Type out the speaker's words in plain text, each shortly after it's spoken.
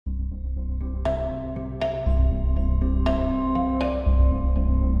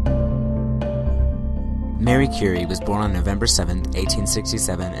Marie Curie was born on November 7,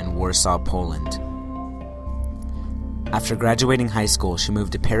 1867 in Warsaw, Poland. After graduating high school, she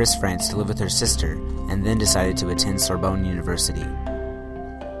moved to Paris, France to live with her sister, and then decided to attend Sorbonne University.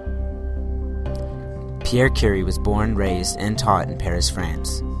 Pierre Curie was born, raised, and taught in Paris,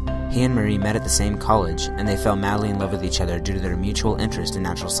 France. He and Marie met at the same college, and they fell madly in love with each other due to their mutual interest in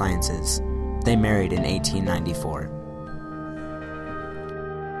natural sciences. They married in 1894.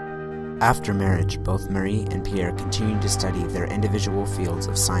 After marriage, both Marie and Pierre continued to study their individual fields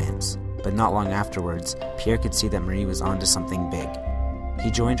of science, but not long afterwards, Pierre could see that Marie was onto something big.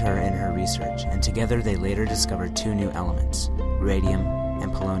 He joined her in her research, and together they later discovered two new elements, radium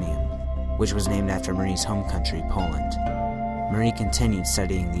and polonium, which was named after Marie's home country, Poland. Marie continued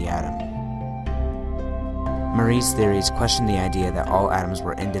studying the atom. Marie's theories questioned the idea that all atoms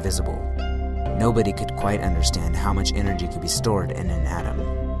were indivisible. Nobody could quite understand how much energy could be stored in an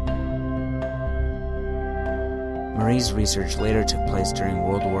atom. Marie's research later took place during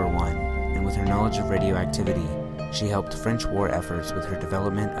World War I, and with her knowledge of radioactivity, she helped French war efforts with her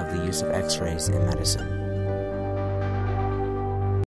development of the use of X-rays in medicine.